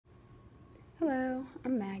Hello,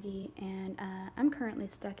 I'm Maggie, and I'm currently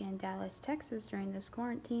stuck in Dallas, Texas during this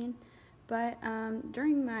quarantine, but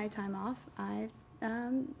during my time off, I've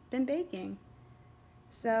been baking.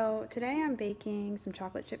 So today I'm baking some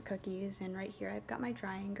chocolate chip cookies, and right here I've got my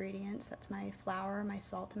dry ingredients. That's my flour, my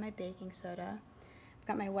salt, and my baking soda. I've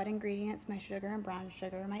got my wet ingredients, my sugar and brown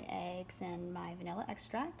sugar, my eggs, and my vanilla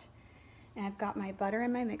extract. And I've got my butter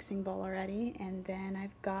in my mixing bowl already, and then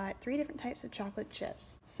I've got 3 different types of chocolate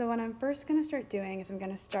chips. So what I'm first going to start doing is I'm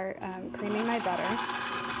going to start creaming my butter,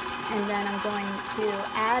 and then I'm going to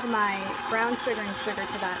add my brown sugar and sugar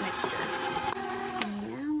to that mixture.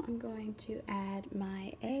 And now I'm going to add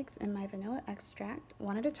my eggs and my vanilla extract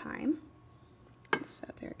one at a time. So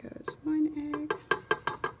there goes 1 egg.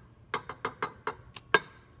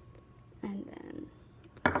 And then,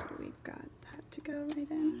 so we've got that to go right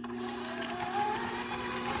in.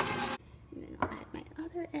 And then I'll add my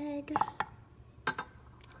other egg.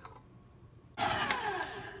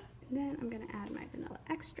 And then I'm going to add my vanilla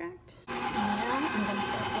extract. And now I'm going to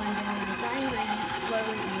start blending my dry ingredients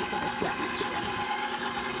slowly into this wet mixture.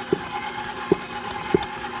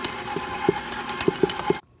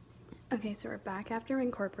 Okay, so we're back after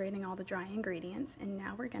incorporating all the dry ingredients, and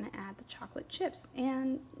now we're going to add the chocolate chips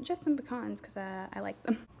and just some pecans because I like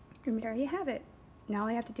them. And there you have it. Now all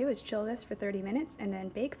I have to do is chill this for 30 minutes and then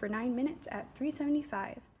bake for 9 minutes at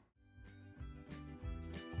 375.